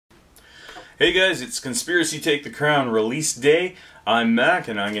Hey guys, it's Conspiracy Take the Crown release day. I'm Mac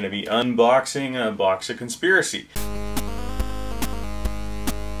and I'm going to be unboxing a box of Conspiracy.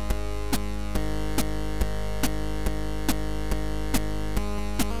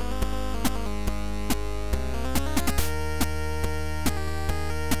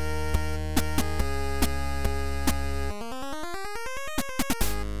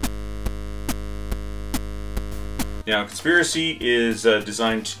 Now, Conspiracy is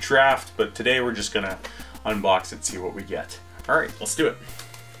designed to draft, but today we're just going to unbox it, see what we get. Alright, let's do it.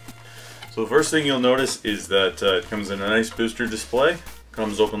 So the first thing you'll notice is that it comes in a nice booster display.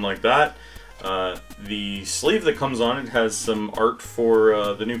 Comes open like that. The sleeve that comes on it has some art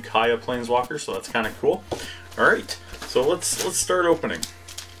for the new Kaya Planeswalker, so that's kind of cool. Alright, so let's start opening.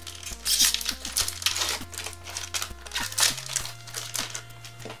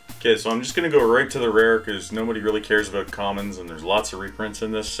 Okay, so I'm just going to go right to the rare because nobody really cares about commons and there's lots of reprints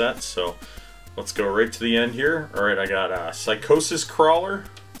in this set, so let's go right to the end here. Alright, I got a Psychosis Crawler,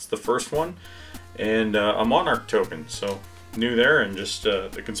 it's the first one, and a Monarch token, so new there, and just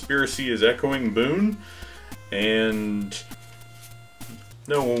the Conspiracy is Echoing Boon, and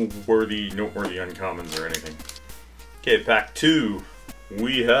no noteworthy uncommons or anything. Okay, pack 2,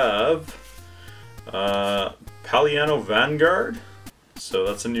 we have Paliano Vanguard. So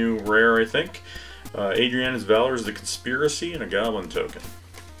that's a new rare, I think. Adriana's Valor is the Conspiracy and a Goblin token.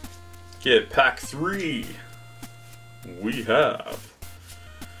 Okay, pack 3. We have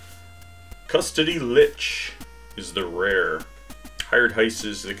Custody Lich is the rare. Hired Heist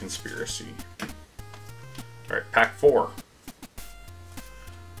is the Conspiracy. Alright, pack 4.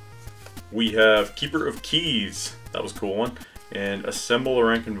 We have Keeper of Keys. That was a cool one. And Assemble the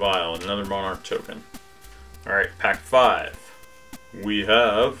Rank and File, another Monarch token. Alright, pack 5. We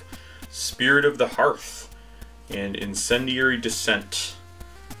have Spirit of the Hearth and Incendiary Descent.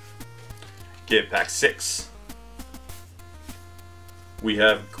 Okay, pack 6. We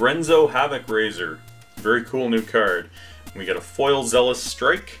have Grenzo Havoc Razor. Very cool new card. We got a foil Zealous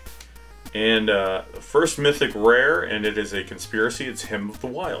Strike and the first mythic rare, and it is a Conspiracy. It's Hymn of the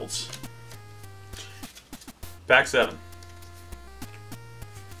Wilds. Pack 7.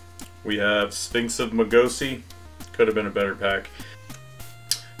 We have Sphinx of Magosi. Could have been a better pack.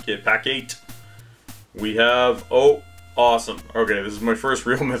 Okay, pack 8. We have, oh, awesome. Okay, this is my first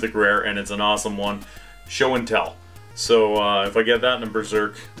real mythic rare, and it's an awesome one. Show and Tell. So if I get that in a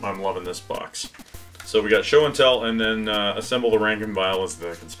Berserk, I'm loving this box. So we got Show and Tell, and then Assemble the Rank and File as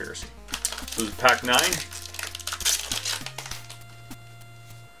the Conspiracy. So this is pack 9.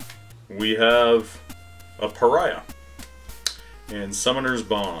 We have a Pariah and Summoner's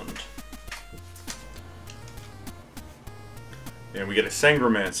Bond. And we get a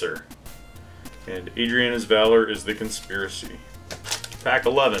Sangromancer. And Adriana's Valor is the Conspiracy. Pack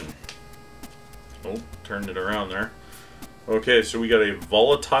 11. Oh, turned it around there. Okay, so we got a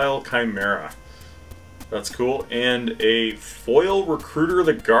Volatile Chimera. That's cool. And a foil Recruiter of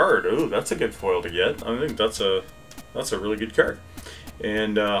the Guard. Oh, that's a good foil to get. I think that's a really good card.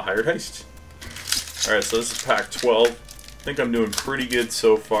 And Hired Heist. Alright, so this is pack 12. I think I'm doing pretty good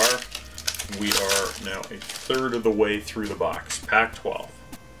so far. We are now a third of the way through the box. Pack 12.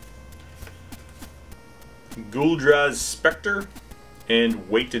 Guldraz Spectre and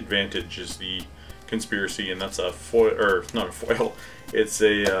Weight Advantage is the Conspiracy, and that's a foil, or not a foil, it's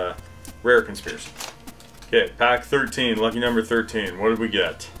a rare Conspiracy. Okay, pack 13, lucky number 13. What did we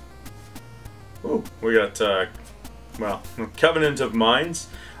get? Oh, we got, well, Covenant of Minds.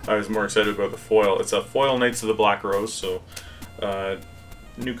 I was more excited about the foil. It's a foil Knights of the Black Rose, so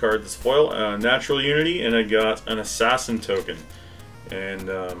new card that's foil, Natural Unity, and I got an Assassin token. And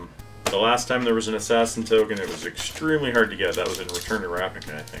the last time there was an Assassin token, it was extremely hard to get. That was in Return to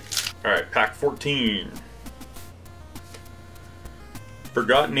Ravnica, I think. Alright, pack 14.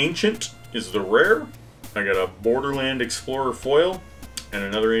 Forgotten Ancient is the rare. I got a Borderland Explorer foil, and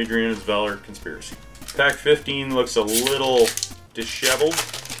another Adriana's Valor Conspiracy. Pack 15 looks a little disheveled.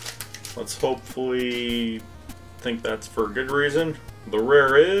 Let's hopefully think that's for a good reason. The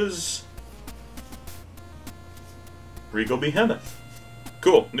rare is Regal Behemoth.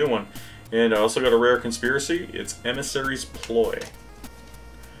 Cool, new one. And I also got a rare Conspiracy. It's Emissary's Ploy.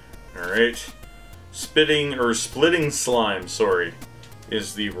 Alright. Splitting Slime, sorry,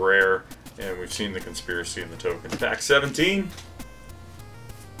 is the rare. And we've seen the Conspiracy in the token. Pack 17.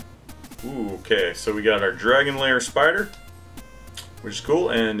 Ooh, okay, so we got our Dragon Lair Spider, which is cool,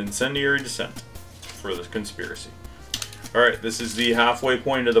 and Incendiary Descent for the Conspiracy. Alright, this is the halfway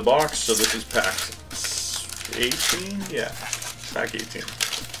point of the box, so this is pack 18? Yeah, pack 18.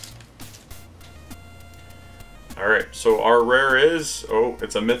 Alright, so our rare is, oh,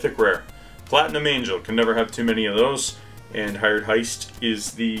 it's a mythic rare. Platinum Angel, can never have too many of those. And Hired Heist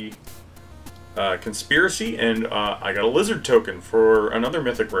is the Conspiracy, and I got a Lizard token for another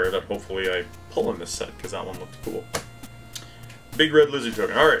mythic rare that hopefully I pull in this set, because that one looked cool. Big red Lizard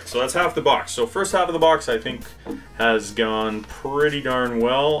token. Alright, so that's half the box. So first half of the box I think has gone pretty darn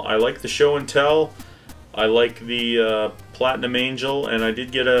well. I like the show and tell. I like the Platinum Angel, and I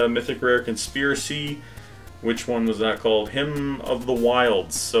did get a mythic rare Conspiracy. Which one was that called? Hymn of the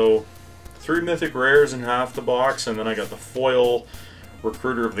Wilds. So 3 mythic rares in half the box, and then I got the foil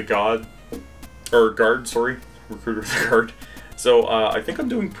Recruiter of the Guard, sorry. Recruiter of the Guard. So I think I'm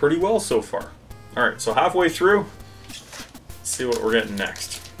doing pretty well so far. Alright, so halfway through, let's see what we're getting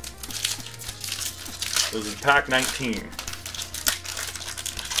next. This is pack 19.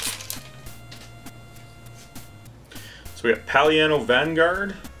 So we got Paliano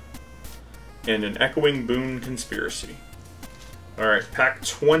Vanguard and an Echoing Boon Conspiracy. Alright, pack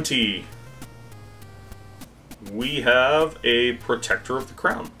 20. We have a Protector of the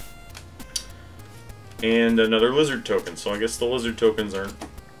Crown. And another Lizard token, so I guess the Lizard tokens aren't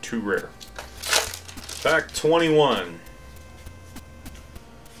too rare. Pack 21.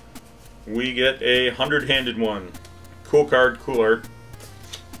 We get a 100-handed one. Cool card, cool art.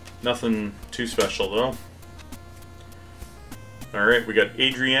 Nothing too special though. Alright, we got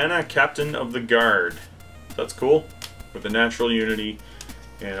Adriana, Captain of the Guard. That's cool. With a natural unity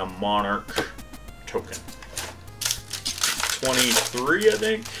and a Monarch token. 23, I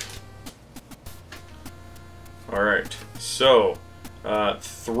think. Alright, so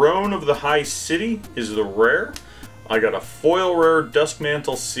Throne of the High City is the rare. I got a foil rare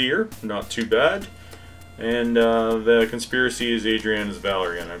Duskmantle Seer, not too bad. And the Conspiracy is Adriana's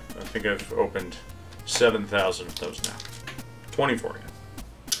Valerian. I think I've opened 7,000 of those now. 24 again.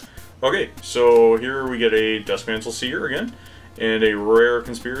 Okay, so here we get a Duskmantle Seer again, and a rare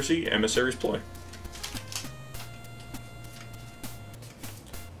Conspiracy, Emissary's Ploy.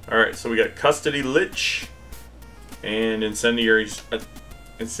 Alright, so we got Custody Lich, and Incendiary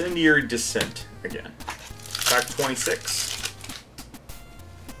Descent again. Pack 26.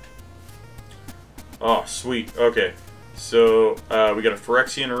 Oh, sweet. Okay, so we got a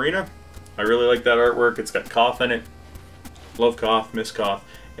Phyrexian Arena. I really like that artwork. It's got Koth in it. Love Koth, miss Koth.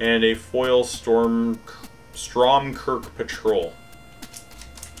 And a foil Stromkirk Patrol.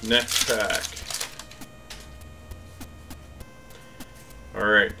 Next pack.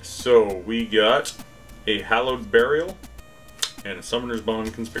 Alright, so we got a Hallowed Burial and a Summoner's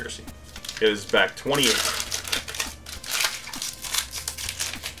Bond Conspiracy. It is back 28.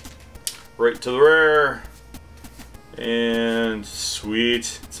 Right to the rare. And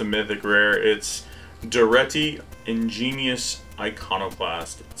sweet, it's a mythic rare. It's Doretti, Ingenious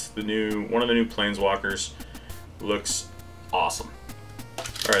Iconoclast. It's the new one of the new Planeswalkers. Looks awesome.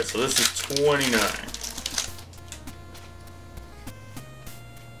 Alright, so this is 29.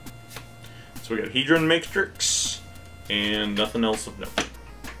 So we got Hedron Matrix and nothing else of note.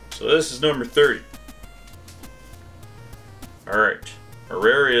 So this is number 30. Alright. Our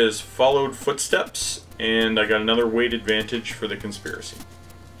rare is Followed Footsteps, and I got another weight advantage for the Conspiracy.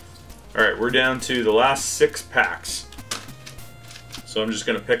 Alright, we're down to the last 6 packs. So I'm just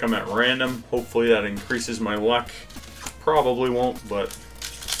going to pick them at random. Hopefully that increases my luck. Probably won't, but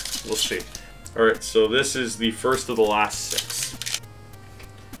we'll see. Alright, so this is the first of the last 6.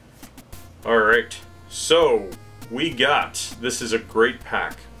 Alright, so we got, this is a great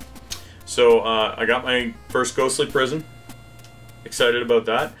pack. So I got my first Ghostly Prison. Excited about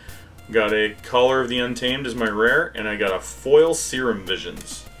that. Got a Caller of the Untamed as my rare, and I got a foil Serum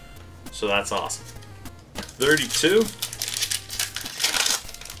Visions. So that's awesome. 32.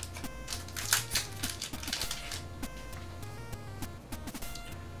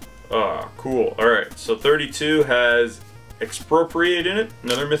 Ah, cool. Alright, so 32 has Expropriate in it,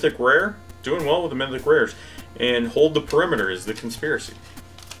 another mythic rare. Doing well with the mythic rares. And Hold the Perimeter is the Conspiracy.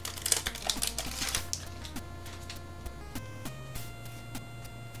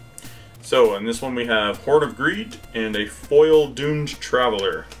 So, in this one we have Horn of Greed and a foil Doomed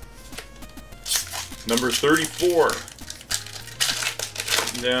Traveler. Number 34.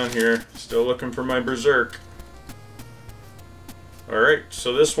 Down here, still looking for my Berserk. Alright,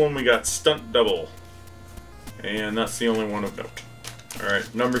 so this one we got Stunt Double. And that's the only one of note.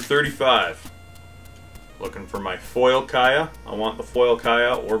 Alright, number 35. Looking for my foil Kaya. I want the foil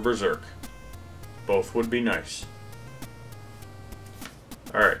Kaya or Berserk. Both would be nice.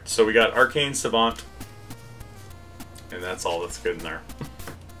 Alright, so we got Arcane Savant. And that's all that's good in there.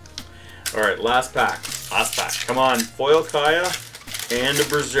 Alright, last pack. Last pack. Come on, foil Kaya and a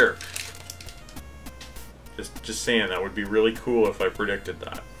Berserk. Just saying, that would be really cool if I predicted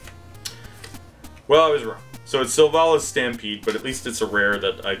that. Well, I was wrong. So it's Sylvala's Stampede, but at least it's a rare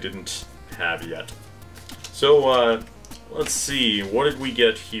that I didn't have yet. So, let's see. What did we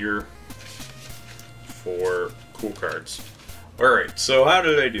get here for cool cards? Alright, so how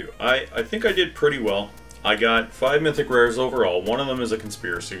did I do? I think I did pretty well. I got 5 mythic rares overall. One of them is a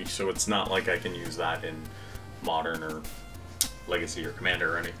conspiracy, so it's not like I can use that in Modern or Legacy or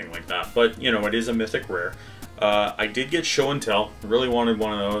Commander or anything like that. But, you know, it is a mythic rare. I did get Show and Tell. Really wanted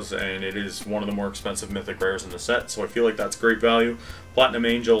one of those, and it is one of the more expensive mythic rares in the set, so I feel like that's great value. Platinum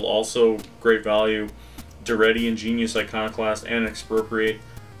Angel, also great value. Duretti and Genius Iconoclast and Expropriate,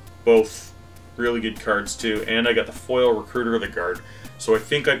 both really good cards too. And I got the foil Recruiter of the Guard. So I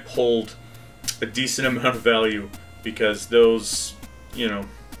think I pulled a decent amount of value because those, you know,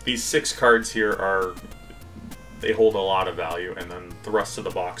 these 6 cards here are, they hold a lot of value, and then the rest of the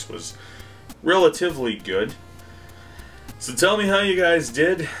box was relatively good. So tell me how you guys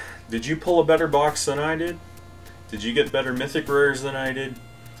did. Did you pull a better box than I did? Did you get better mythic rares than I did?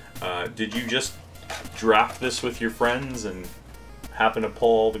 Did you just draft this with your friends and happen to pull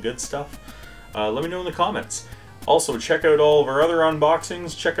all the good stuff? Let me know in the comments. Also, check out all of our other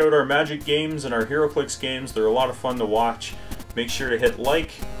unboxings. Check out our Magic games and our HeroClix games. They're a lot of fun to watch. Make sure to hit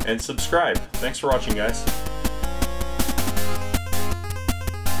like and subscribe. Thanks for watching, guys.